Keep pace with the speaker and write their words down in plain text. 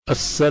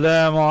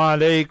السلام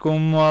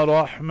عليكم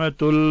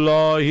ورحمة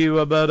الله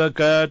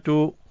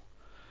وبركاته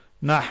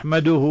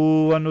نحمده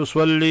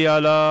ونصلي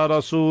على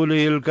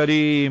رسوله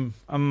الكريم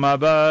أما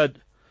بعد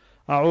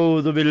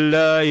أعوذ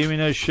بالله من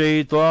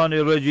الشيطان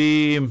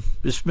الرجيم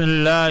بسم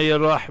الله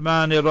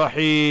الرحمن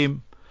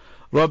الرحيم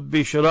رب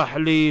اشرح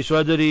لي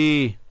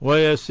صدري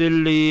ويسر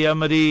لي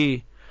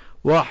أمري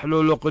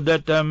واحلل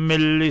عقدة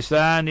من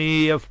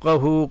لساني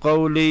يفقه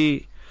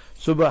قولي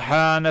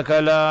سبحانك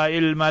لا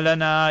علم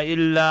لنا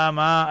إلا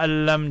ما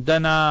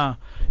علمتنا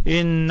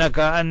إنك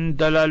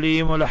أنت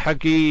العليم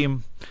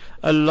الحكيم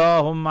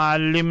اللهم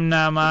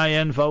علمنا ما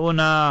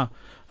ينفعنا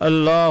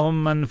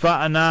اللهم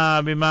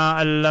انفعنا بما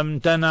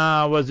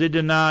علمتنا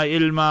وزدنا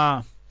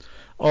علما.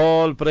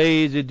 All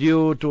praise is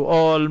due to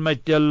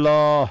Almighty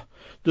Allah,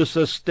 the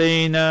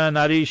sustainer,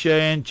 nourisher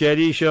and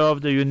cherisher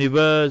of the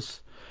universe.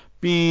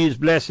 Peace,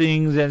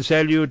 blessings and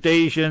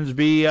salutations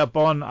be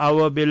upon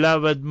our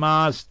beloved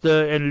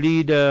master and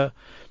leader,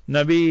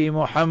 Nabi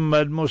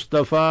Muhammad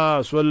Mustafa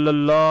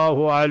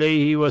sallallahu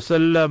alayhi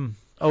wasallam.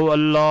 O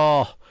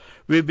Allah,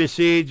 we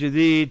beseech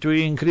Thee to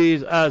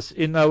increase us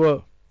in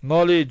our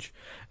knowledge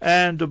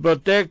and to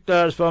protect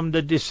us from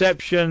the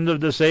deception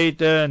of the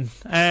Satan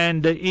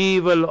and the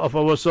evil of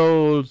our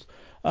souls.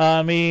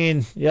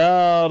 Ameen.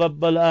 Ya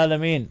Rabbal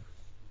Alameen.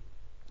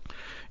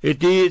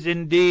 It is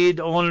indeed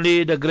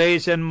only the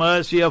grace and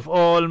mercy of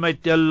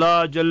Almighty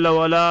Allah Jalla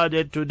wala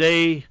that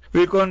today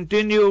we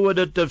continue with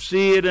the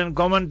tafsir and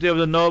commentary of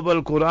the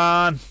Noble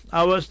Quran.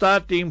 Our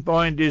starting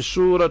point is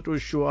Surah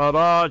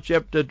Shuara,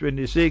 chapter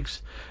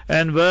 26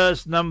 and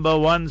verse number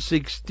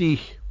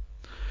 160.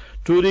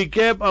 To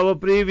recap our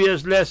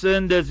previous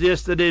lesson, that's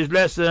yesterday's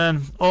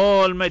lesson,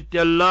 Almighty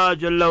Allah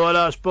Jalla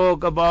wala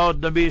spoke about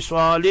Nabi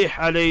Salih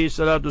alayhi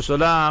salatu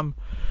salam.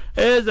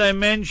 As I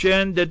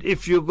mentioned, that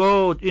if you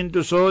go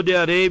into Saudi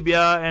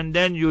Arabia and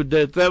then you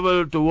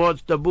travel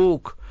towards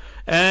Tabuk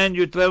and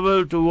you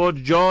travel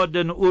towards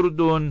Jordan,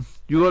 Urdun,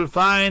 you will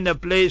find a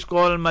place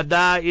called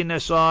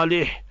Madain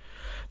Salih,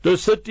 the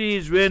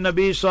cities where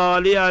Nabi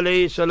Salih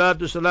alayhi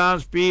salatu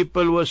salam's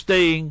people were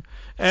staying,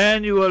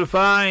 and you will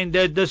find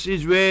that this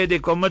is where they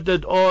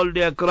committed all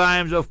their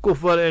crimes of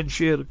kufr and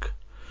shirk.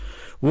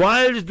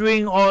 Whilst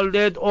doing all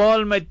that,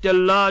 Almighty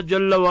Allah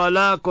Jalla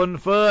wala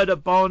conferred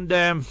upon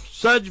them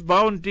such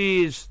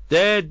bounties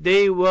that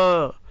they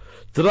were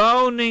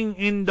drowning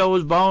in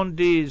those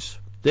bounties.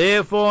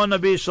 Therefore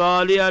Nabi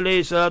Salih alayhi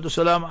salatu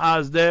salam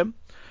asked them,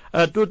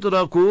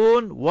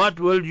 Atutrakun,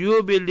 what will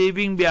you be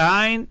leaving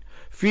behind?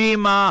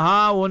 Fima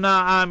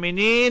hauna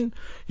aminin,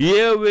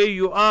 here where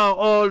you are,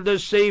 all the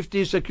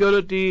safety,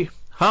 security,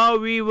 how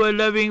we were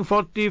living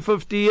 40,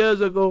 50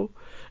 years ago.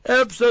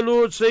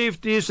 Absolute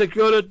safety,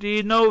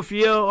 security, no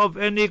fear of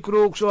any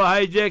crooks or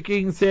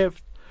hijacking,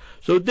 theft.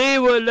 So they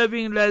were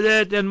living like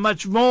that and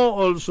much more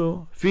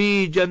also.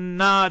 Fi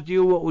jannati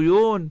wa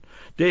uyun,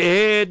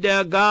 they had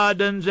their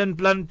gardens and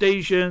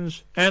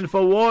plantations, and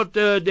for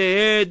water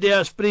they had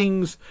their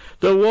springs,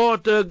 the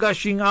water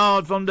gushing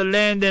out from the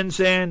land and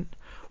sand.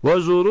 Wa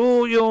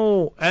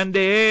zuruyu, and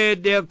they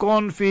had their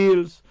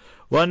cornfields.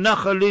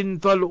 وَنَخْلٍ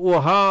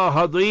طَلْعُهَا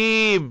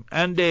هَضِيمٌ,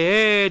 and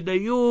they had the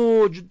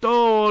huge,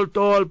 tall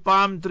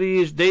palm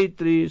trees, date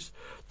trees.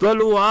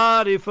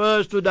 طَلْعُهَا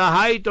refers to the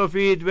height of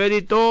it,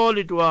 very tall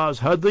it was.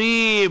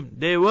 Hadim,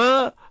 they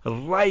were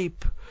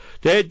ripe.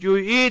 That you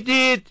eat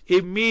it,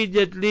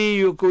 immediately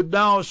you could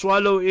now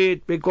swallow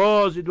it,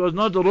 because it was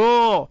not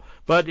raw,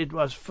 but it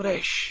was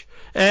fresh.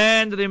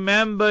 And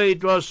remember,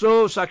 it was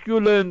so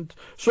succulent,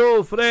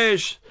 so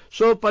fresh,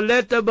 so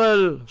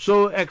palatable,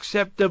 so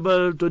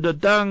acceptable to the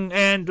tongue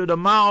and to the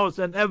mouth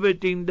and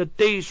everything. The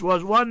taste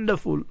was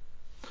wonderful.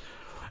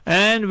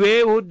 And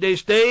where would they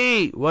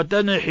stay?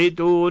 وَتَنْحِتُونَ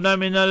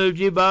مِنَ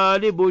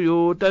الْجِبَالِ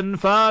بُيُوتًا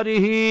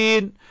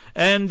فَارِهِينَ,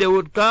 and they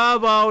would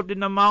carve out in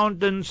the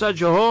mountains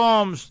such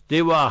homes.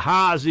 They were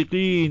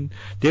haziqeen,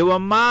 they were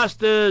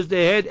masters,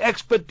 they had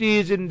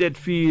expertise in that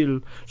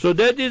field. So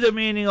that is the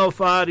meaning of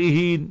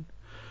farihin.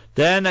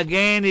 Then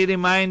again he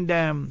reminded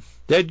them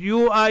that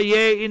you are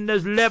here in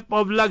this lap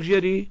of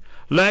luxury,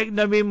 like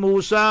Nabi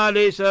Musa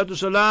alayhi salatu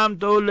salam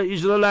told the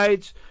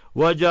Israelites,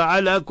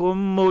 وَجَعَلَكُمْ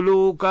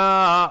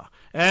مُلُوكًا,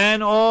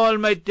 and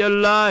Almighty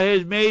Allah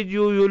has made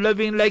you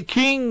living like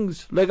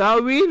kings, like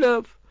how we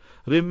live.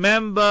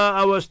 Remember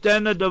our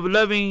standard of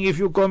living. If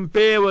you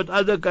compare with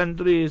other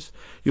countries,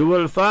 you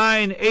will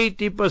find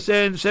 80%,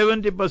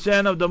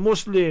 70% of the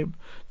Muslim,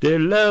 they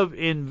live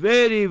in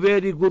very,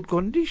 very good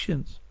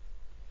conditions.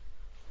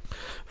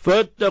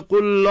 فَاتَّقُوا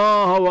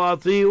اللَّهَ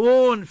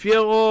وَأَطِيعُونَ, fear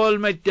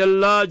Almighty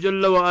Allah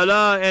Jalla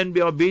wa'ala and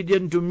be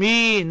obedient to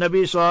me,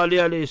 Nabi Salih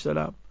alayhi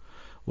salam.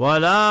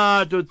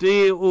 وَلَا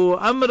تُطِيعُوا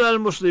أَمْرَ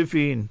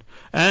الْمُسْرِفِينَ,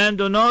 and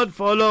do not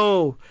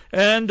follow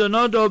and do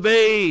not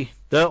obey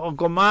the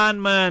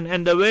commandment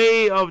and the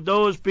way of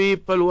those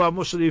people who are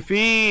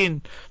musrifin,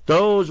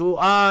 those who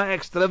are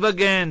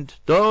extravagant,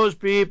 those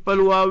people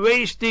who are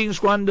wasting,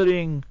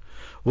 squandering.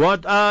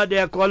 What are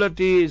their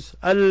qualities?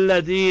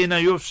 الَّذِينَ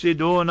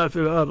يُفْسِدُونَ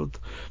فِي الْأَرْضِ.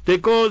 They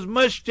cause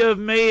mischief,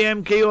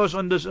 mayhem, chaos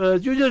on this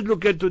earth. You just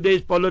look at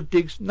today's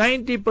politics.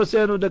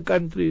 90% of the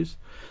countries,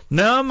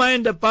 never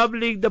mind the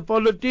public, the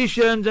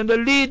politicians and the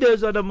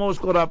leaders are the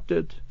most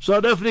corrupted.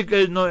 South Africa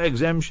is no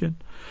exemption.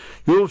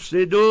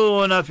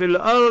 يُفْسِدُونَ فِي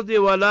الْأَرْضِ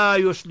وَلَا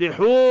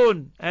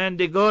يُصْلِحُونَ. And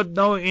they got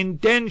no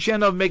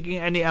intention of making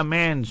any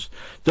amends.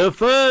 The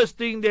first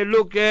thing they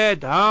look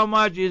at, how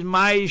much is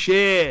my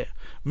share?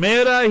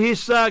 Mera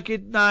hissa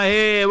kitna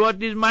hai?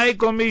 What is my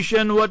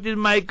commission? What is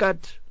my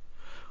cut?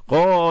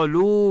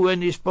 Qalu,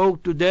 when he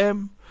spoke to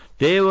them,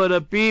 they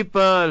were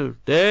people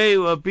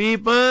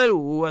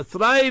who were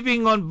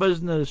thriving on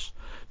business.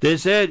 They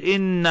said,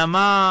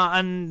 Innama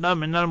anta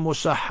minal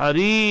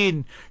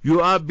musahharin. You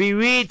are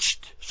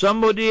bewitched.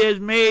 Somebody has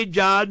made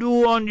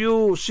jadoo on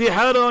you,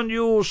 sihr on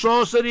you,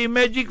 sorcery,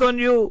 magic on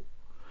you.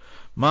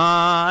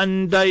 Ma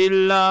anta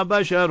illa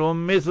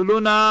basharum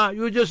mithluna.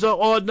 You just an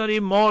ordinary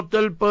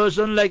mortal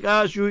person like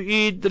us. You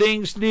eat,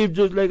 drink, sleep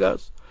just like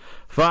us.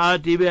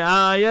 Fa'ati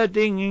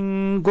bi'ayatin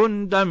in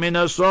kunta min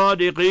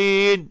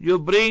as-sadiqin. You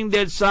bring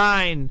that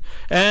sign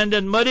and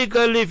that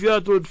miracle if you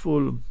are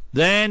truthful.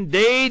 Then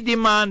they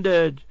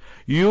demanded,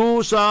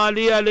 you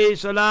Salih alayhi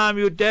salam,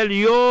 you tell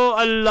your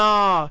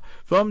Allah,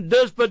 from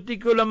this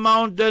particular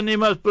mountain he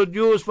must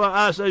produce for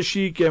us a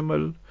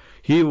she-camel.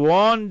 He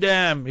warned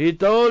them, he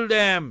told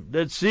them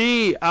that,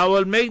 see, I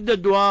will make the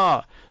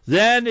dua,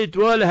 then it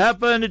will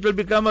happen, it will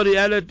become a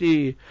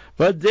reality.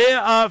 But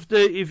thereafter,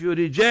 if you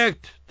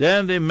reject,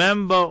 then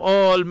remember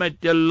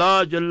Almighty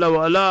Allah Jalla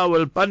wa Ala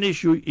will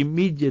punish you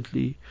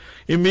immediately.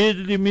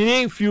 Immediately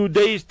meaning few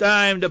days'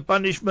 time the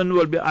punishment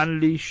will be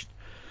unleashed.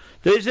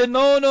 They said,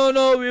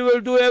 no, we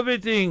will do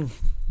everything.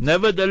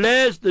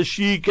 Nevertheless, the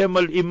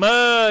she-camel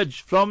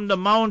emerged from the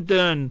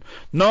mountain,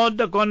 not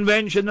the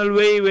conventional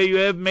way where you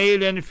have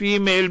male and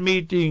female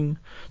meeting.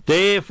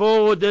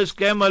 Therefore, this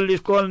camel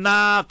is called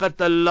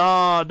Naqat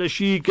Allah, the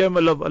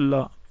she-camel of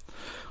Allah.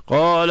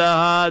 قال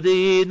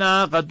هذه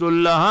ناقة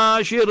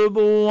لها شرب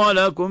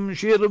ولكم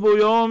شرب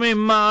يوم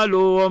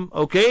معلوم.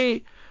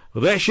 Okay,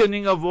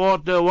 rationing of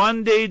water.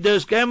 One day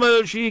this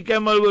camel,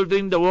 she-camel will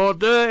drink the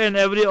water, and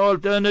every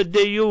alternate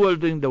day you will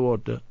drink the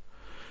water.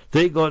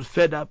 They got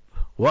fed up.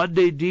 What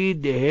they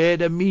did, they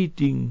had a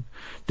meeting.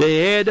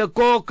 They had a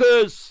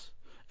caucus.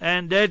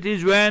 And that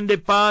is when they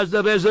passed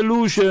the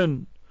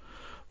resolution.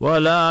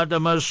 وَلَا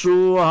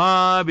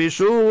تَمَسُّوهَا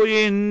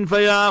بِسُوءٍ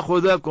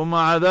فَيَأْخُذَكُمْ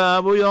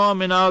عَذَابُ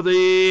يَوْمٍ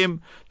عَظِيمٍ.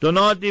 Do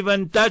not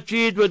even touch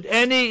it with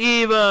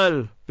any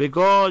evil,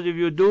 because if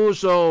you do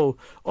so,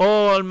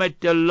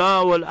 Almighty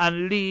Allah will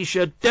unleash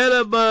a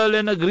terrible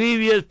and a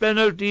grievous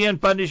penalty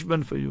and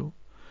punishment for you.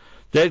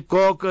 That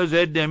caucus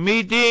had their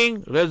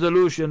meeting,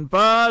 resolution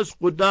passed,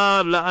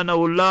 Qudar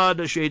la'anahullah,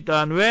 the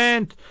shaitan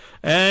went,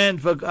 and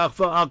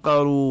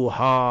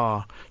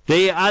فَأَقَرُوهَا.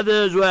 The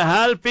others were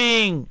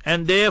helping,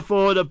 and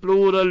therefore the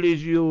plural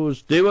is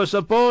used. They were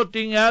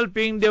supporting,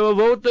 helping, they were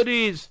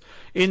votaries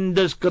in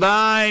this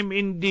crime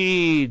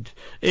indeed,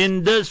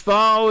 in this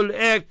foul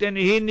act and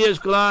heinous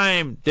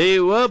crime. They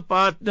were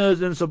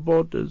partners and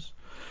supporters.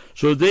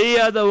 So they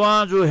are the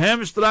ones who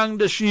hamstrung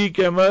the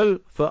she-camel,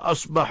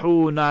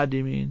 فَأَصْبَحُوا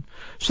نَادِمِينَ.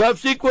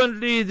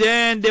 Subsequently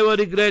then they were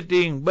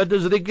regretting, but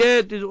this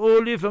regret is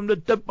only from the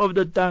tip of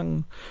the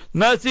tongue.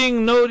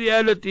 Nothing, no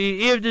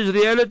reality. If this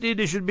reality,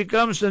 they should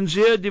become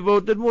sincere,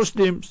 devoted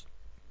Muslims.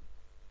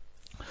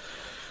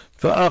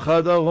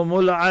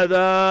 فَأَخَذَهُمُ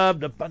الْعَذَابِ.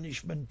 The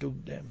punishment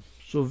took them.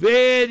 So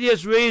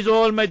various ways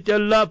Almighty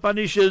Allah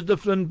punishes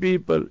different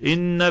people.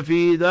 Inna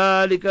fi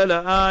dhalika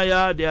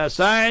la-ayat. There are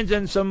signs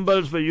and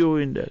symbols for you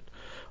in that.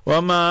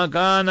 وَمَا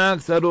كَانَ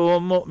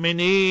أَكْثَرُهُمْ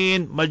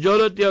مُؤْمِنِينَ.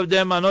 Majority of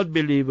them are not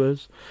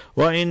believers.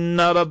 وَإِنَّ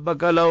رَبَّكَ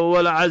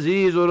لَهُوَ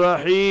الْعَزِيزُ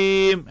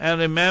الرَّحِيمُ.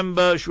 And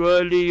remember,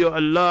 surely your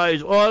Allah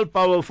is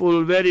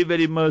all-powerful, very,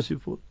 very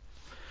merciful.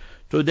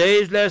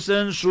 Today's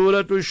lesson,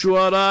 Surah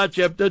Shuara,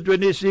 chapter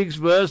 26,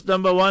 verse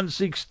number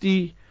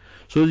 160.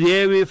 So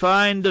here we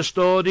find the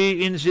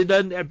story,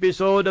 incident,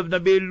 episode of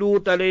Nabi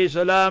Lut alayhi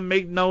salam.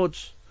 Make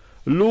notes.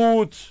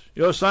 Lut,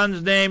 your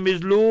son's name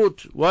is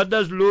Lut. What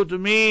does Lut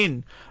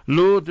mean?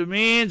 Lut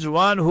means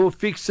one who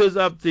fixes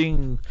up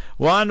things,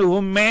 one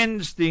who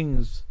mends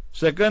things.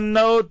 Second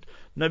note,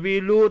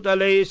 Nabi Lut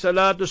alayhi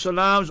salatu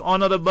salam's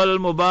honorable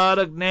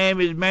Mubarak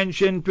name is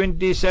mentioned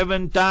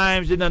 27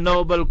 times in the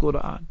Noble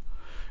Quran.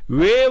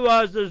 Where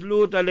was this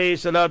Lut alayhi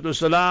salatu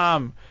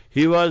salam?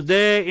 He was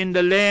there in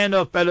the land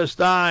of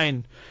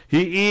Palestine.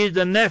 He is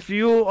the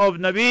nephew of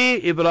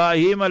Nabi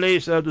Ibrahim alayhi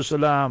salatu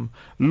salam.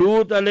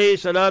 Lut alayhi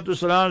salatu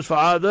salam's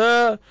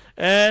father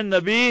and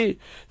Nabi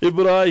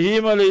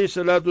Ibrahim alayhi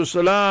salatu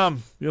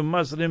salam, you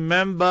must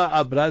remember,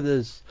 are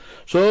brothers.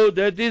 So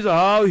that is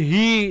how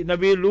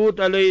Nabi Lut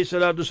alayhi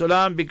salatu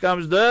salam,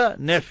 becomes the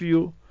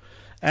nephew.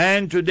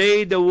 And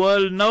today the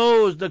world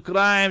knows the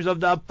crimes of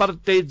the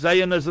apartheid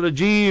Zionist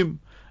regime.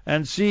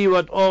 And see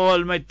what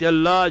Almighty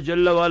Allah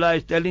Jalla wa'ala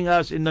is telling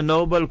us in the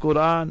Noble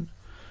Quran.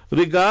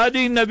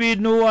 Regarding Nabi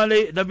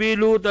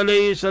Lut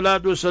alayhi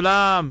salatu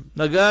salam,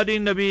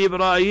 regarding Nabi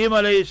Ibrahim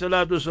alayhi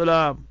salatu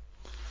salam,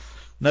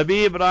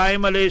 Nabi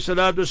Ibrahim alayhi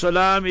salatu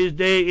salam is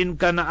there in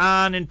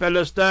Canaan, in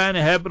Palestine,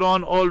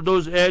 Hebron, all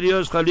those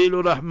areas,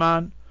 Khalilur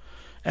Rahman.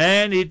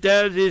 And he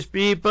tells his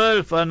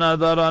people, فَنَظَرَ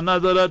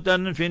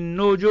نَظَرَةً فِي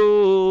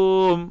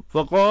النُّجُومِ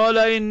فَقَالَ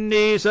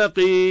إِنِّي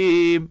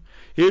سَقِيمٌ.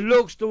 He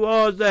looks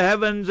towards the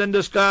heavens and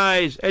the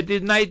skies. It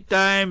is night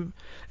time.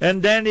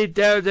 And then he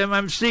tells them,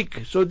 I'm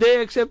sick. So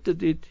they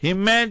accepted it. He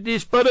meant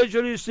he's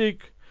spiritually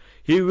sick.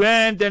 He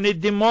went and he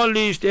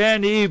demolished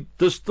and he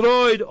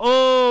destroyed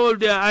all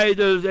their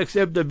idols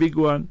except the big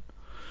one.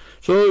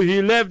 So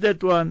he left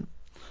that one.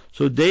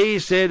 So they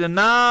said,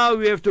 now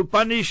we have to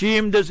punish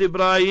him, this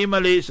Ibrahim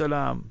alayhi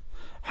salam.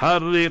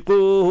 حَرِّقُوهُ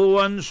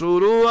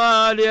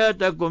وَانْصُرُوا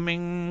آلِهَتَكُمْ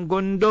إِن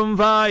كُنتُمْ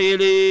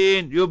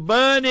فَاعِلِينَ. You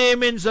burn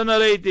him,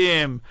 incinerate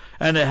him,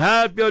 and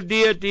help your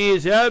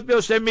deities, help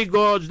your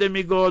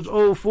demigods.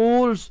 Oh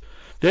fools,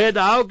 that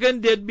how can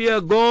there be a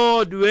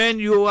God when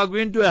you are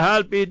going to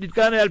help it? It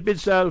can't help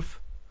itself.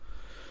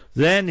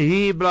 Then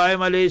he, Ibrahim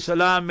alayhi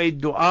salam,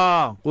 made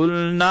dua.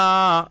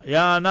 قُلْنَا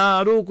يَا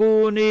نَارُ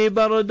كُونِي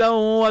بَرْدًا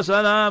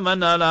وَسَلَامًا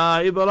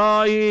عَلَىٰ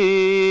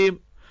إِبْرَاهِيمَ.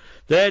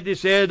 That he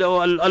said, oh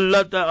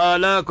Allah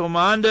Ta'ala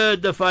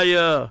commanded the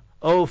fire,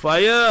 oh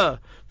fire,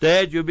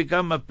 that you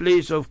become a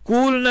place of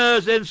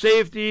coolness and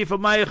safety for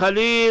my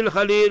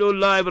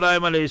Khalilullah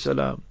Ibrahim alayhi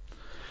salam.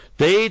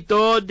 They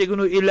thought they're going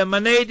to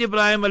eliminate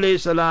Ibrahim alayhi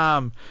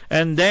salam,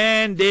 and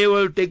then they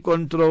will take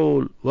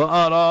control.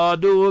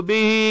 وَأَرَادُوا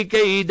بِهِ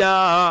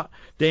كَيْدًا.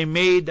 They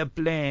made a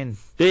plan.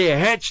 They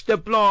hatched a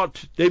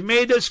plot. They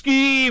made a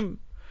scheme.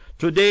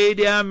 Today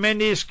there are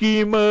many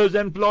schemers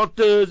and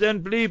plotters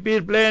and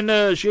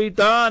planners,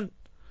 shaitan.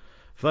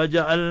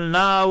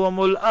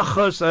 فَجَعَلْنَاهُمُ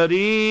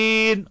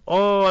الْأَخْسَرِينَ.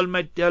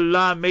 Almighty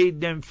Allah made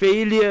them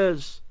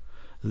failures.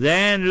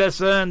 Then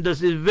listen,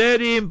 this is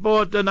very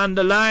important.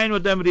 Underline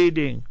what I'm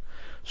reading.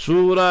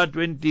 Surah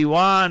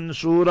 21,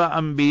 Surah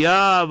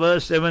Anbiya,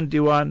 verse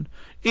 71.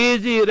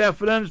 Easy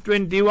reference,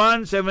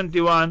 21,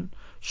 71.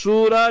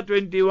 Surah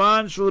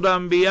 21, Surah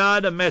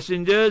Anbiya, the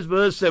messengers,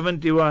 verse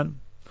 71.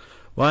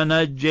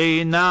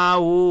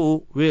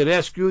 وَنَجَّيْنَاهُ. We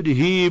rescued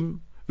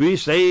him, we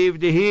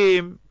saved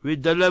him, we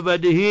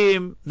delivered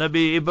him,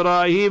 Nabi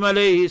Ibrahim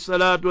alayhi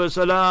salatu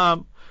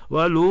wasalam,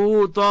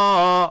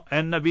 وَلُوطًا,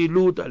 and Nabi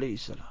Lut alayhi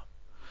salam.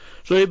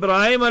 So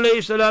Ibrahim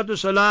alayhi salatu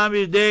salam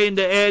is there in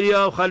the area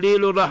of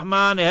Khalilur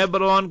Rahman,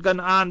 Hebron,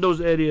 Canaan, those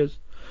areas.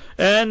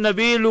 And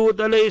Nabi Lut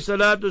alayhi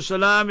salatu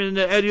salam is in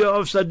the area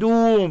of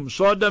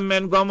Sodom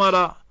and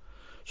Gomorrah.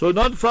 So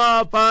not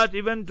far apart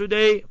even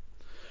today.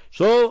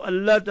 So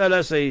Allah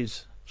Ta'ala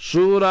says,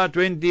 Surah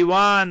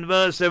 21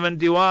 verse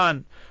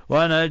 71,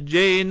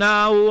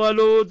 وَنَجَّيْنَاهُ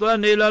وَلُوطًا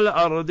إِلَى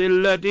الْأَرْضِ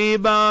الَّتِي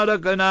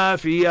بَارَكْنَا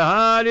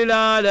فِيهَا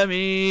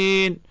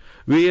لِلْعَالَمِينَ.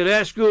 We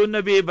rescued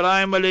Nabi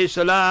Ibrahim alayhi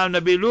salam,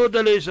 Nabi Lut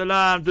alayhi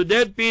salam to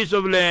that piece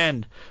of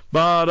land.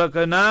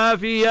 Barakana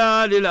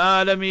fiha lil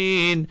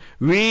alamin.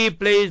 We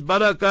place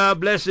barakah,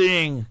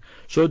 blessing.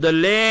 So the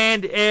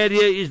land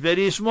area is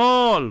very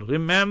small.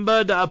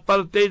 Remember the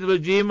apartheid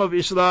regime of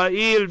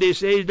Israel, they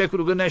say it's like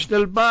Kruger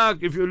National Park.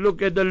 If you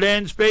look at the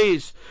land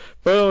space,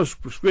 per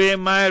square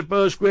mile,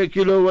 per square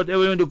kilo,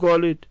 whatever you want to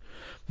call it.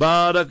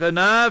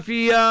 Barakana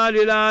fiha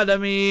lil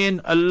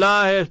alamin.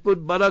 Allah has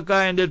put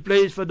barakah in that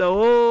place for the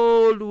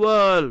whole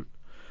world.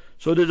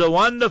 So there's a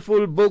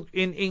wonderful book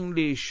in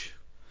English.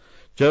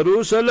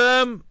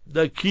 Jerusalem,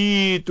 the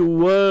key to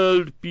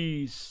world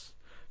peace.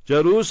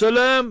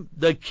 Jerusalem,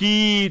 the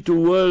key to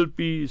world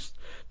peace.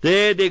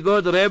 There they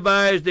got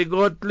rabbis, they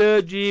got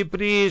clergy,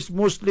 priests,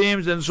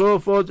 Muslims and so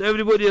forth.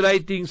 Everybody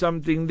writing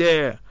something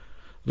there.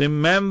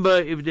 Remember,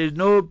 if there's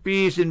no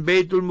peace in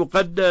Baytul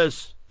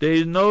Muqaddas, there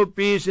is no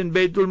peace in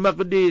Baytul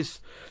Maqdis,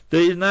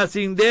 there is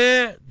nothing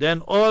there,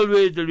 then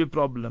always there will be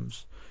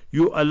problems.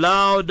 You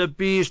allow the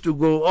peace to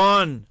go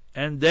on,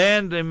 and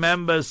then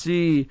remember,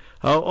 see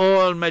how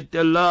Almighty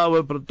Allah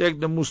will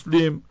protect the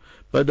Muslim.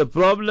 But the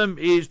problem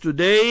is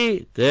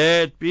today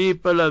that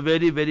people are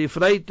very, very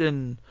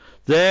frightened,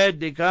 that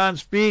they can't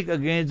speak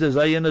against the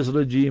Zionist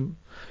regime.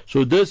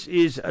 So this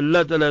is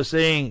Allah Ta'ala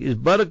saying, is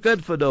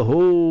barakat for the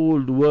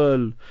whole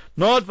world,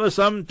 not for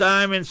some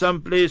time in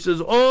some places,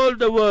 all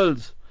the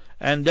worlds.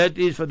 And that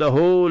is for the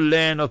whole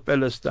land of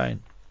Palestine.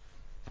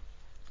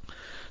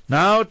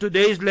 Now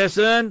today's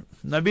lesson,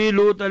 Nabi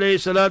Lut alayhi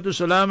salatu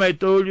salam, I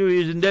told you,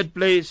 is in that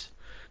place.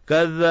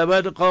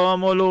 كَذَّبَتْ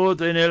قَوْمُ لُوطٍ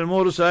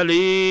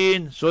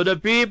الْمُرْسَلِينَ. So the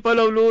people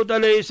of Lut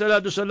alayhi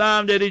salatu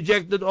salam, they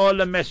rejected all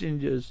the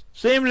messengers.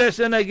 Same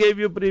lesson I gave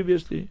you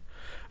previously.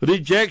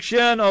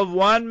 Rejection of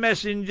one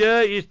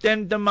messenger is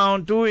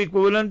tantamount to,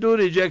 equivalent to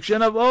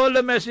rejection of all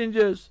the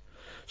messengers.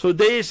 So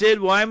they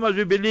said, why must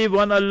we believe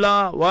one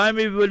Allah? Why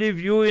must we believe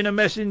you in a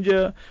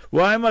messenger?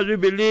 Why must we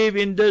believe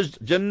in this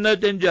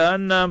Jannat and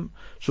Jahannam?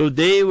 So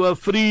they were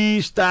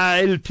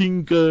freestyle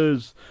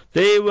thinkers.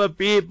 They were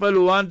people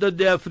who wanted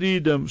their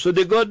freedom. So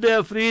they got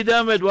their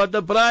freedom at what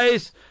a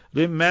price?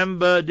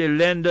 Remember, they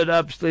landed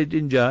up straight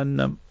in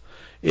Jahannam.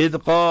 إِذْ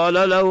قَالَ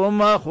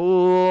لَهُمْ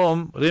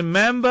أَخُوهُمْ.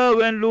 Remember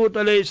when Lut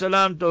alayhi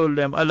salam told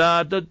them,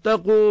 أَلَا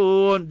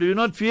تَتَّقُونَ, do you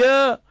not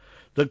fear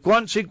the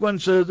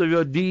consequences of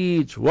your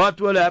deeds?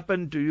 What will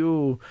happen to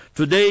you?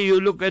 Today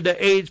you look at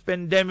the AIDS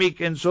pandemic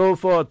and so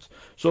forth.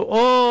 So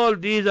all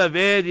these are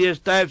various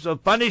types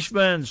of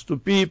punishments to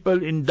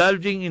people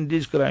indulging in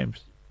these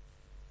crimes.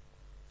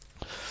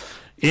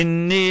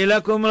 Inni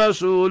lakum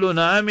rasulun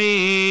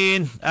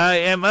ameen. I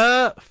am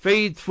a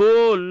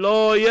faithful,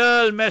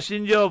 loyal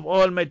messenger of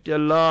Almighty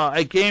Allah.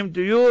 I came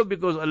to you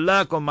because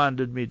Allah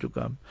commanded me to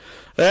come.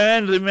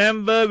 And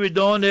remember, we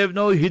don't have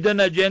no hidden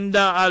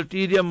agenda,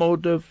 ulterior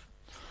motive.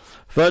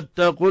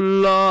 فَاتَّقُوا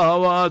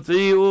اللَّهَ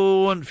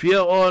وَأَطِيعُونَ. Fear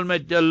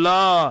Almighty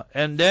Allah,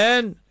 and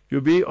then you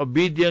be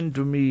obedient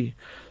to me.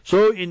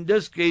 So in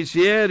this case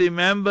here,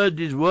 remember,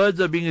 these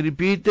words are being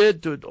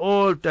repeated at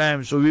all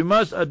times. So we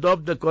must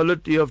adopt the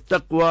quality of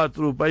taqwa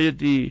through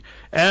piety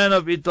and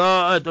of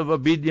ita'at, of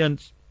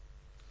obedience.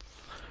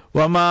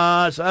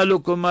 وَمَا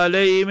أَسْأَلُكُمْ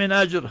عَلَيْهِ مِنْ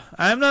أَجْرٍ.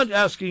 I'm not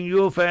asking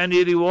you for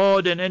any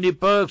reward and any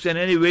perks and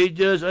any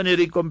wages, any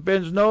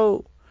recompense,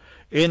 no.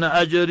 In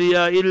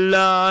ajriya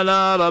illa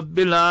ala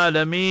rabbil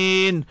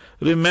alameen.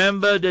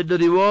 Remember that the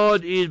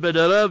reward is by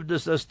the Rabb, the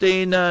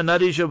sustainer,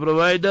 nourisher,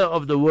 provider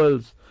of the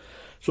worlds.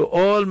 So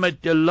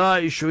Almighty Allah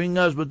is showing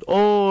us with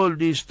all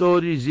these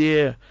stories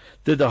here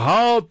that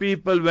how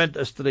people went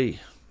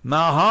astray.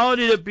 Now how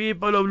did the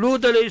people of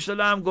Lut alayhi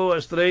salam go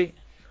astray?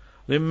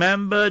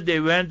 Remember, they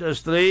went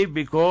astray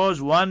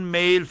because one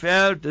male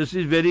felt this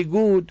is very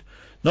good.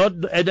 Not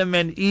Adam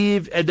and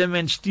Eve, Adam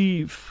and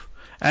Steve.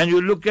 And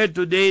you look at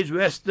today's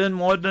Western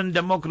modern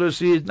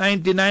democracies,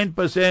 99%,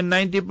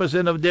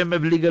 90% of them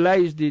have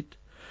legalized it.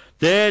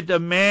 That a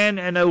man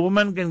and a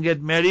woman can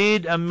get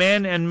married, a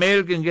man and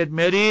male can get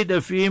married, a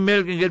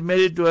female can get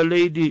married to a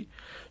lady.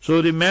 So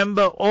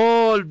remember,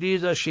 all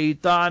these are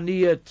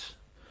shaitaniyat.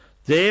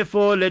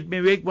 Therefore, let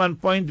me make one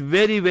point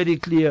very, very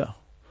clear.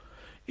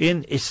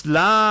 In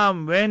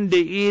Islam, when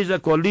there is a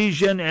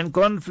collision and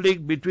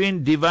conflict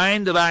between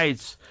divine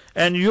rights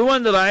and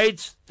human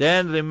rights,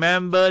 then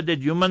remember that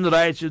human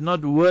rights is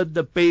not worth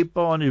the paper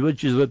on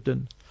which is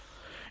written.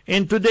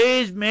 In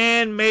today's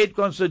man-made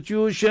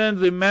constitution,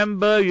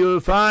 remember, you'll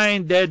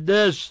find that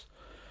this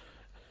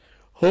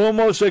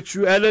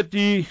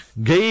homosexuality,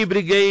 gay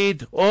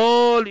brigade,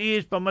 all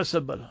is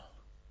permissible.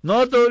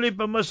 Not only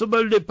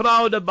permissible, they're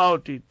proud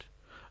about it.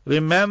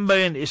 Remember,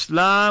 in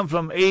Islam,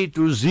 from A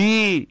to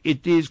Z,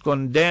 it is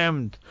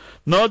condemned.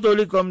 Not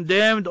only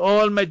condemned,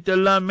 Almighty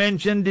Allah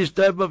mentioned this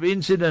type of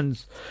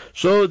incidents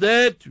so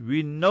that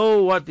we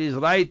know what is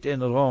right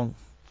and wrong.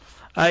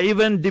 I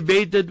even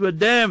debated with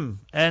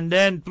them and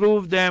then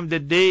proved them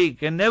that they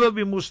can never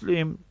be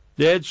Muslim.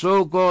 That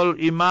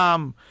so-called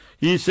Imam,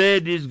 he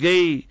said he's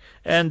gay,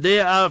 and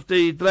thereafter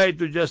he tried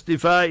to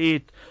justify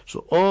it.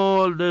 So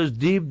all this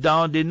deep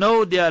down, they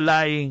know they are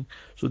lying.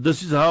 So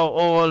this is how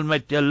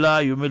Almighty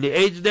Allah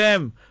humiliates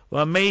them.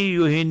 وَمَن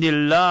يُهِنِ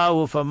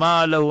اللَّهُ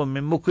فَمَا لَهُ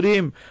مِن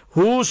مُكْرِمٍ.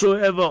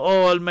 Whosoever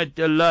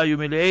Almighty Allah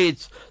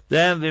humiliates,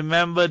 then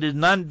remember there is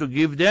none to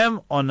give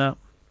them honor.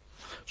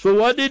 So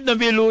what did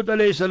Nabi Lut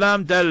alayhi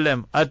salam tell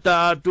them?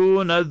 أَتَعْتُونَ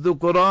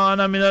الذُّكُرَانَ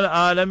مِنَ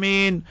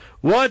الْعَالَمِينَ.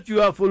 What,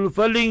 you are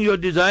fulfilling your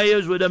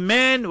desires with the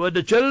men, with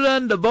the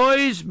children, the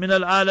boys, مِنَ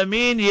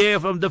الْعَالَمِينَ, here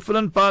from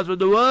different parts of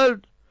the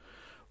world.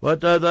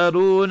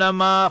 وَتَذَرُونَ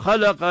مَا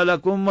خَلَقَ لَكُمْ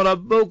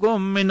رَبُّكُمْ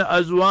مِنْ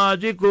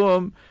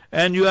أَزْوَاجِكُمْ.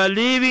 And you are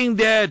leaving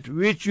that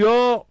which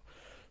your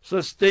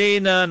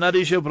sustainer,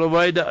 nourisher,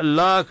 provider,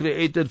 Allah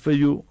created for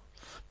you.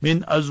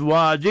 مِنْ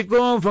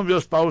أَزْوَاجِكُمْ, from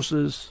your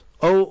spouses.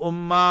 O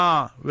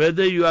Ummah,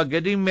 whether you are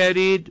getting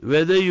married,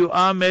 whether you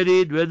are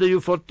married, whether you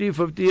 40,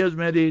 50 years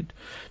married,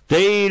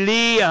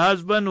 daily,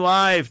 husband,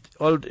 wife,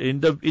 all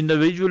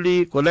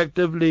individually,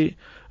 collectively,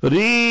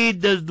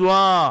 read this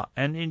dua,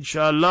 and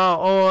inshallah,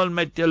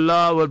 Almighty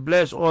Allah will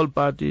bless all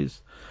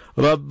parties.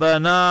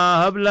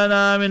 رَبَّنَا هَبْ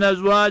لَنَا مِنْ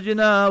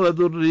أَزْوَاجِنَا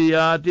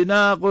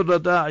وَذُرِّيَّاتِنَا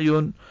قُرَّةَ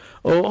أَعْيُنٍ.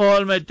 O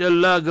Almighty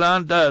Allah,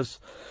 grant us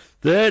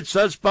that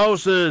such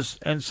spouses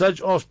and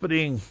such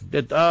offspring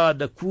that are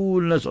the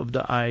coolness of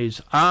the eyes.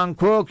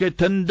 Aankho ke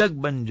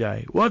thandak ban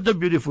jaye. What a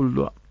beautiful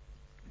dua.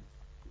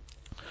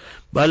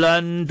 Bal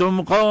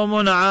antum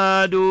qawmun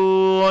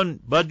aadun.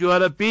 But you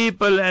are a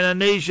people and a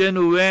nation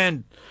who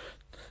went,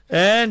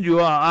 and you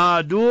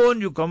are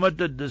aadun, you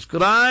committed this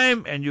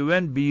crime, and you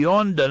went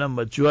beyond the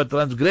limits. You are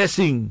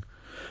transgressing.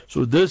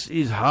 So this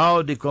is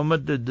how they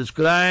committed this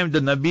crime.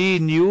 The Nabi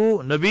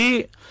knew,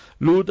 Nabi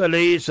Lut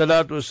alayhi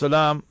salatu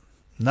wasalam.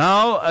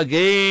 Now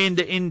again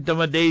the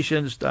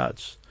intimidation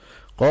starts.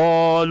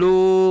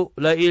 قَالُوا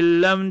لَإِن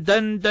لَمْ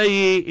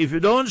تَنْتَهِ. If you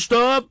don't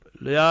stop,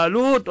 Ya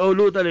Lut, O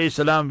Lut alayhi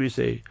salam, we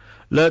say,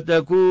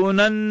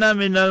 لَتَكُونَنَّ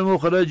مِنَ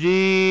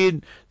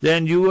الْمُخْرَجِينَ.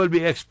 Then you will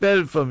be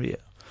expelled from here.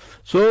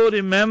 So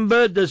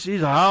remember, this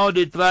is how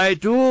they try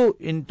to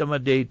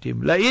intimidate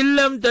him. لَإِن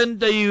لَمْ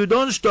تَنْتَهِ. You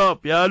don't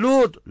stop, Ya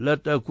Lut,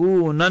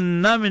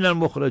 لَتَكُونَنَّ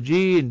مِنَ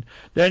الْمُخْرَجِينَ.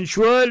 Then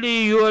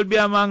surely you will be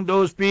among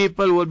those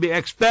people who will be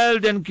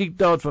expelled and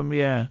kicked out from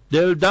here.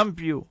 They will dump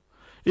you.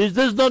 Is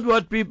this not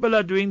what people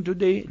are doing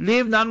today?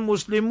 Leave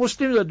non-Muslim,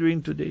 Muslims are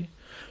doing today.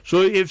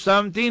 So if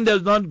something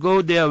does not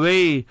go their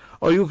way,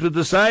 or you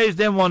criticize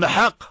them on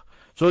haqq,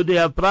 so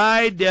their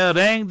pride, their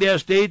rank, their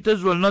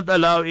status will not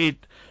allow it.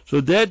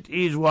 So that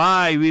is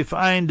why we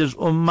find this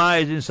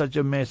ummah is in such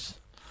a mess.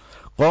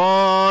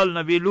 قال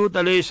Nabi Lut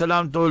alayhi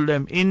salam told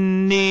them,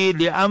 Inni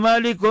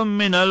li'amalikum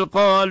min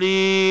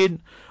al-qalin.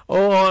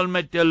 O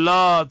Almighty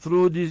Allah,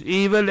 through these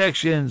evil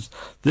actions,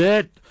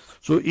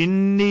 so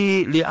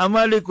inni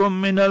li'amalikum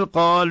min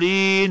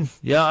al-qalin.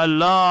 Ya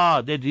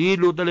Allah, that he,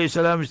 Lut alayhi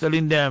salam, is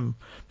telling them,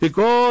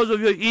 because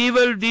of your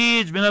evil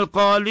deeds, min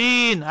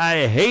al-qalin,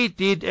 I hate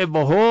it,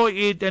 abhor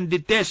it, and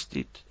detest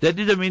it. That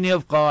is the meaning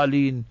of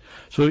qalin.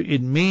 So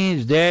it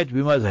means that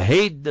we must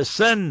hate the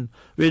sin.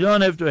 We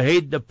don't have to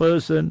hate the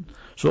person.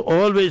 So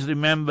always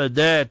remember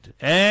that.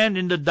 And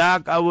in the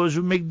dark hours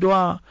we make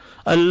dua.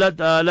 Allah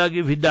Ta'ala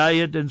give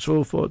hidayat and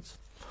so forth.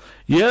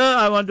 Here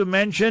I want to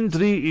mention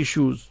 3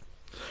 issues.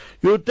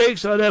 You take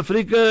South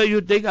Africa,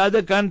 you take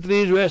other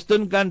countries,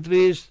 Western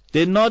countries,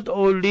 they not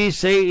only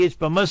say it's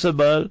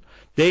permissible,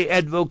 they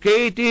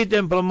advocate it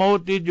and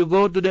promote it. You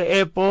go to the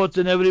airports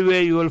and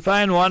everywhere, you will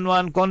find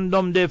one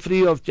condom there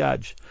free of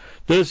charge.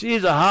 This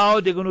is how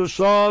they're going to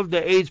solve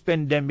the AIDS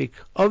pandemic.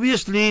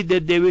 Obviously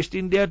that they're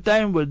wasting their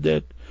time with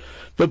that.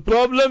 The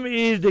problem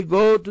is they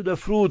go to the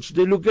fruits,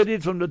 they look at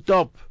it from the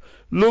top,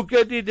 look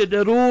at it at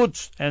the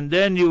roots, and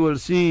then you will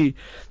see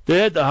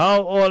that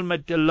how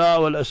Almighty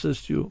Allah will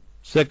assist you.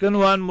 Second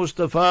one,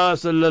 Mustafa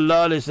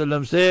sallallahu alayhi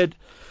wasallam said,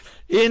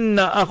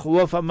 Inna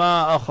akhwafa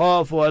ma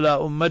akhafu ala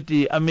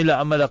ummati amila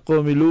amala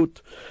qawmi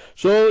Lut.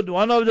 So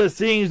one of the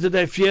things that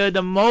I fear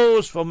the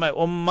most for my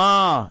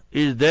ummah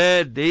is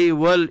that they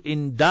will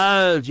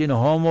indulge in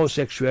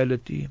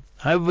homosexuality.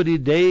 Every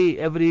day,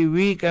 every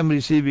week I'm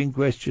receiving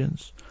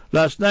questions.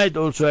 Last night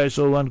also I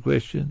saw one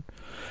question.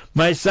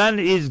 My son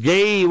is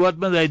gay, what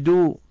must I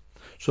do?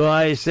 So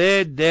I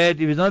said that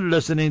if he's not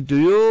listening to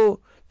you,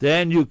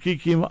 then you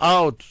kick him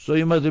out. So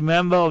you must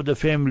remember of the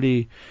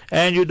family.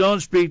 And you don't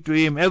speak to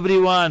him.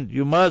 Everyone,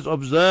 you must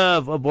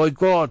observe a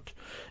boycott.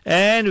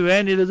 And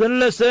when he doesn't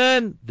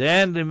listen,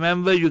 then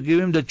remember you give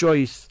him the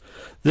choice.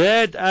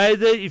 That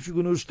either if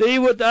you're going to stay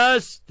with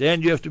us,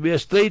 then you have to be a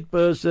straight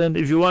person.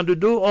 If you want to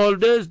do all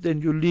this,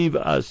 then you leave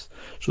us.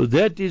 So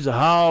that is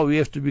how we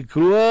have to be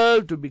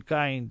cruel, to be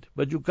kind.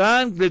 But you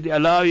can't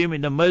allow him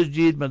in the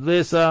masjid,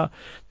 madrasa,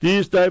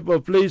 these type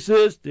of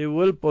places, they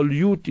will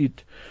pollute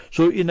it.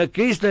 So in a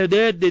case like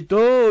that, they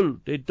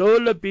told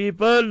the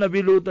people,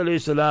 Nabi Lut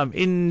alayhi salam,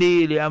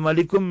 Inni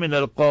li'amalikum min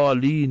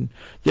al-qalin,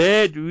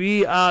 that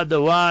we are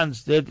the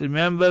ones that,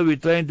 remember, we're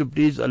trying to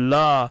please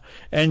Allah,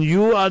 and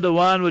you are the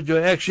one with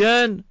your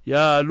action,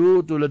 Ya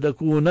Lut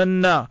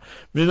ladakunanna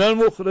min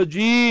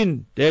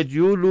al-mukhrajin, that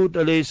you, Lut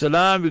alayhi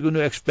salam, we're going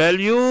to expel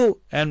you.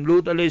 And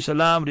Lut alayhi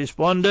salam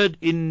responded,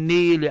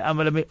 Inni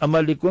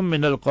li'amalikum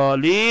min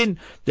al-qalin,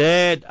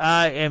 that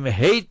I am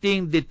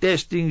hating,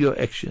 detesting your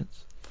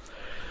actions.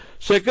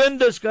 Second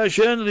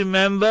discussion,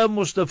 remember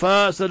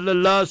Mustafa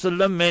sallallahu alaihi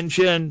wasallam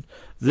mentioned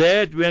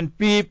that when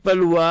people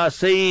who are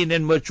sane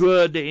and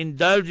mature, they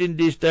indulge in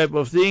these type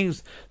of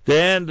things,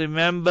 then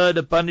remember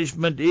the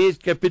punishment is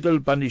capital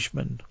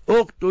punishment.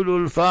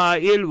 Uqtulul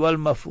fa'il wal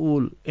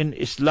maf'ul. In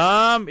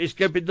Islam is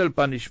capital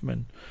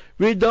punishment.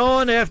 We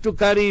don't have to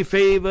curry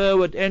favor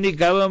with any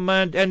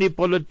government, any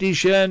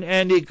politician,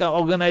 any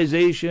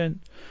organization.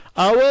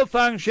 Our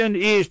function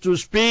is to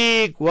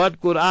speak what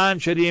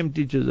Quran Sharif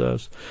teaches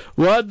us,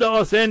 what the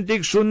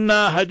authentic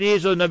Sunnah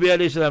Hadith of Nabi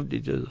alayhi salam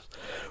teaches us,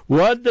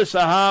 what the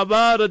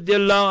Sahaba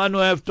radiallahu anhu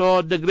have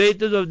taught. The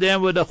greatest of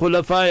them were the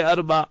Khulafai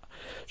Arba.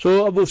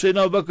 So Abu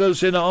Sayyidina Abu Bakr,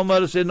 Sayyidina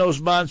Umar, Sayyidina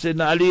Usman,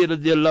 Sayyidina Ali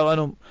radiallahu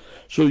anhu.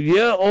 So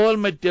here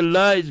Almighty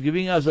Allah is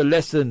giving us a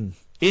lesson.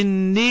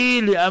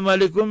 Inni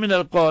li'amalikum min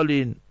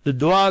al-qalin. The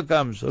dua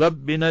comes,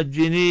 Rabbi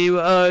najjini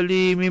wa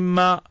ahli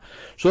mimma.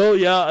 So,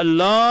 Ya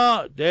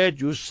Allah, that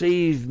you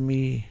save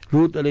me.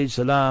 Lut alayhi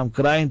salam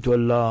crying to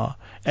Allah.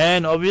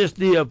 And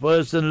obviously a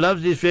person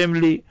loves his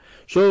family.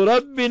 So,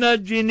 Rabbi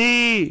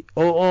najjini,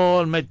 O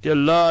Almighty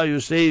Allah, you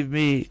save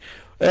me.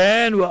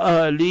 And wa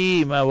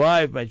ahli, my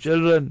wife, my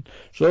children.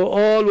 So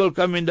all will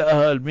come in the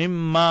ahl.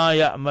 Mimma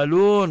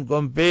ya'malun,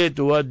 compared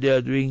to what they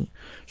are doing.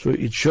 So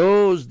it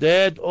shows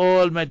that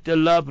Almighty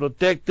Allah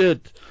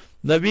protected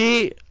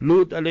Nabi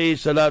Lut alayhi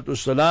salatu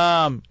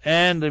salam,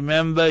 and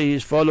remember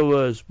his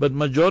followers. But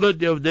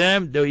majority of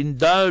them, they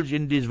indulge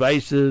in these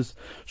vices.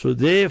 So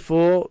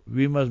therefore,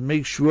 we must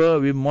make sure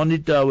we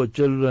monitor our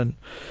children.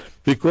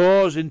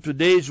 Because in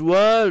today's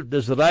world,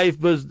 this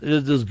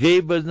gay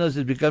business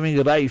is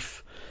becoming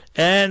rife.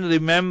 And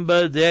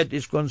remember that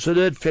it's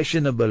considered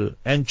fashionable,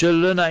 and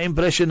children are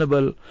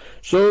impressionable,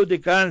 so they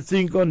can't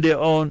think on their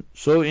own.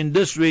 So in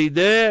this way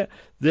there,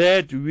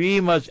 that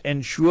we must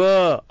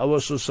ensure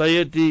our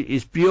society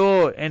is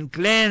pure and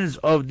cleansed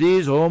of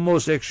these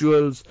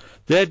homosexuals.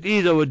 That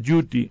is our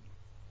duty.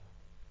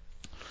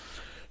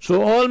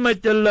 So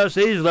Almighty Allah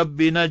says,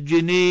 Rabbi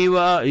najjini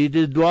wa, it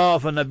is dua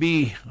for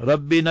Nabi,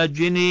 Rabbi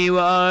najjini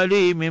wa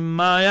ali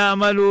mimma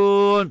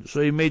ya'malun.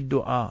 So he made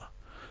dua.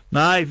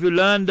 Now if you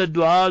learn the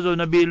du'as of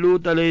Nabi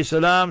Lut alayhi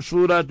salam,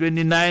 Surah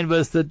 29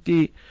 verse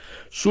 30,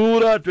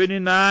 Surah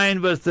 29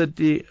 verse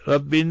 30,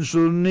 Rabbin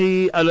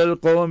surni alal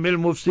qawmil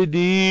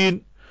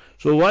mufsideen.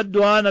 So what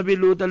dua Nabi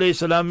Lut alayhi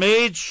salam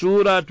made?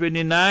 Surah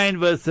 29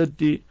 verse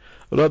 30,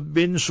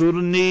 Rabbin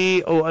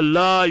surni, oh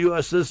Allah, you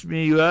assist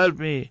me, you help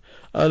me,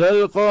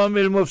 alal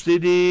qawmil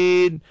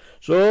mufsideen.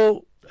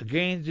 So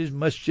against these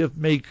mischief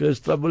makers,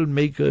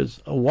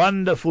 troublemakers, a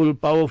wonderful,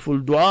 powerful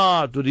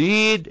dua to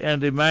read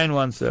and remind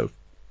oneself.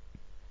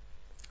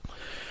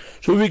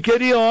 So we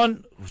carry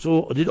on.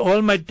 So did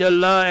Almighty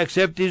Allah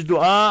accept his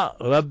dua?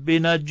 Rabbi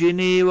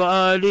najjini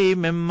wa ali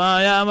mimma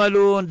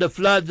ya'malun. The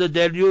floods, the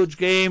deluge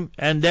came,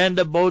 and then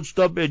the boat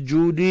stopped at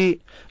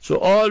Judi. So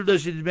all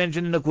this is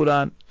mentioned in the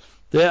Quran.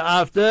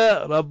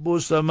 Thereafter, Rabbu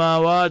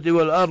samawati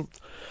wal ard.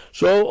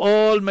 So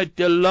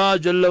Almighty Allah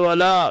Jalla wa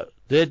Ala,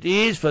 that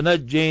is,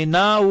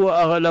 فَنَجَّيْنَاهُ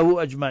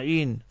وَأَهْلَهُ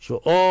أَجْمَعِينَ. So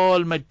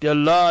Almighty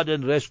Allah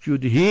then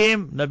rescued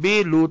him,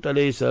 Nabi Lut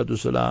alayhi salatu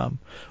salam,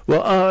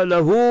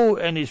 وَأَهْلَهُ,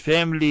 and his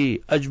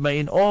family,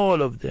 أَجْمَعِينَ,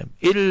 all of them.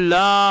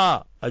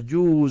 إِلَّا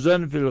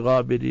أَجُوزًا فِي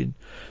الْغَابِرِينَ.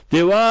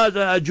 There was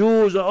a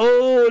ajuz, an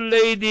old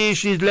lady,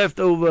 she's left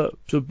over.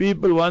 So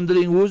people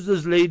wondering, who's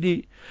this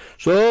lady?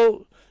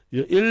 So,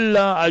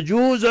 إِلَّا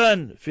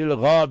عَجُوزًا فِي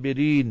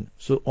الْغَابِرِينَ.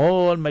 So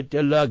Almighty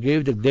Allah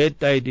gave the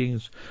glad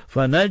tidings.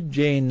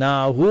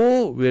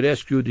 فَنَجَّيْنَاهُ, we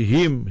rescued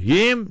him,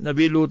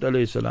 Nabi Lut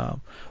alayhi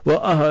salam,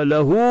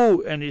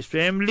 وَأَهْلَهُ, and his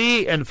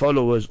family and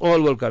followers,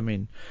 all will come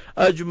in.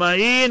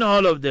 أَجْمَعِينَ,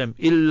 all of them.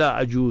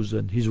 إِلَّا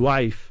عَجُوزًا, his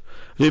wife.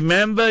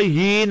 Remember,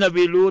 he,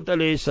 Nabi Lut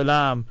alayhi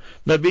salam,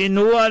 Nabi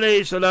Nuh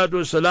alayhi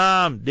salatu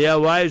salam, their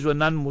wives were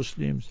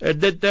non-Muslims.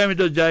 At that time it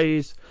was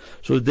jais.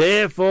 So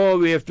therefore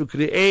we have to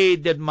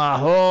create that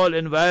mahal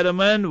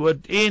environment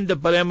within the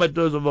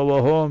parameters of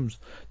our homes.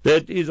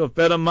 That is of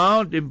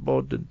paramount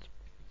importance.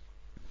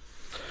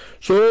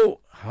 So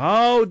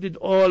how did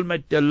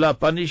Almighty Allah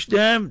punish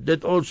them?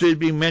 That also is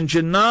being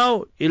mentioned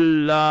now.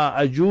 Illa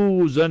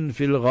ajuzan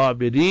fil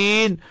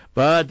ghabirin.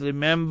 But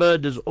remember,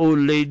 this old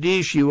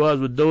lady, she was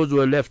with those who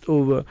were left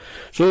over.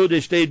 So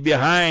they stayed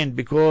behind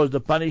because the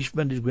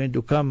punishment is going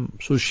to come.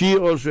 So she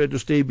also had to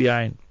stay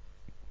behind.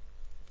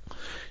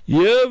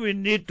 Here we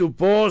need to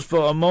pause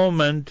for a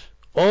moment.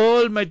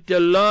 Almighty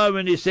Allah,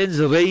 when He sends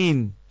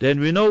rain, then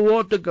we know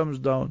water comes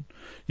down.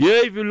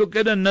 Here, if you look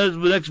at the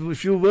next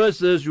few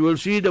verses, you will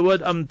see the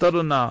word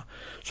amtarna.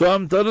 So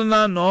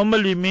amtarna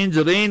normally means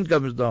rain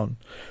comes down.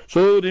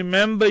 So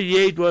remember,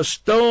 here it was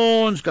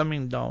stones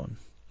coming down.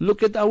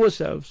 Look at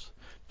ourselves.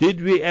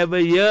 Did we ever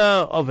hear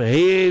of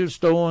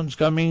hailstones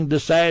coming the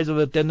size of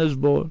a tennis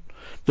ball,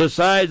 the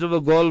size of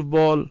a golf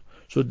ball?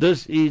 So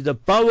this is the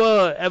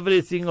power,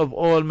 everything of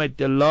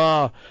Almighty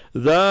Allah.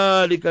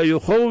 ذَلِكَ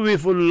يُخَوِّفُ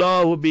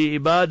اللَّهُ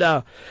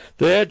بِعِبَادَهُ.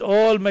 That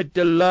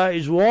Almighty Allah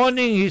is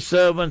warning His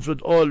servants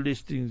with all these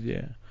things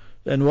here.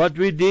 And what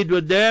we did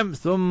with them,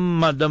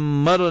 ثُمَّ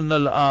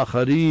دَمَّرْنَا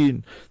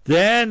الْآخَرِينَ.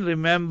 Then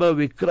remember,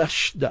 we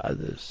crushed the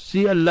others.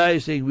 See, Allah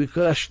is saying we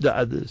crushed the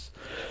others.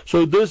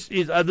 So this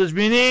is others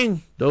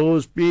meaning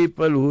those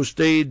people who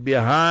stayed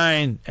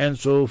behind and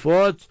so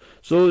forth.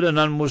 So the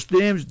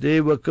non-Muslims, they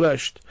were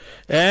crushed.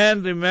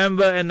 And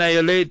remember,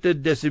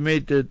 annihilated,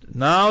 decimated.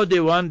 Now they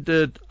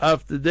wanted,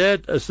 after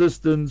that,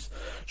 assistance.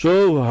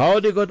 So how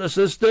they got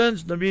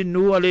assistance? Nabi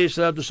Nuh alayhi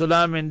salatu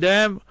salam and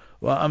them,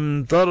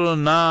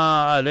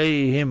 وَأَمْطَرْنَا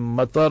عَلَيْهِمْ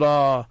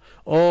مَطَرًا.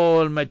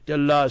 Almighty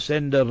Allah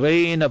send the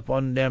rain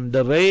upon them,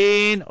 the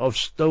rain of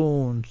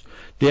stones.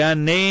 Their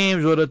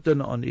names were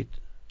written on it.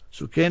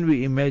 So can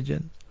we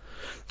imagine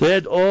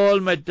that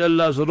Almighty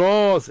Allah's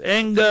wrath,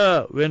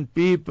 anger, when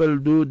people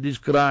do these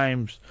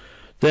crimes?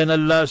 Then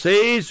Allah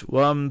says,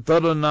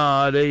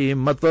 وَأَمْطَرْنَا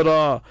عَلَيْهِمْ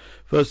مَطَرًا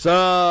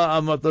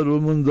فَسَاءَ مَطَرُ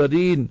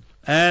الْمُنذَرِينَ.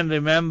 And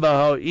remember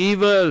how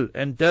evil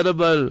and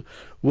terrible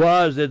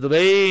was that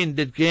rain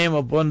that came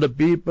upon the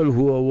people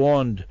who were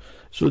warned.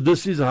 So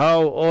this is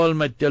how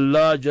Almighty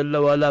Allah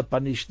Jalla wa Ala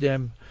punished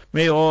them.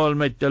 May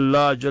Almighty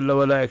Allah Jalla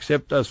wa Ala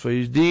accept us for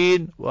His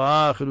deen.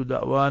 Wa akhiru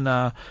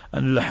da'wana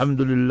and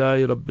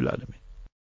alhamdulillahi rabbil alamin.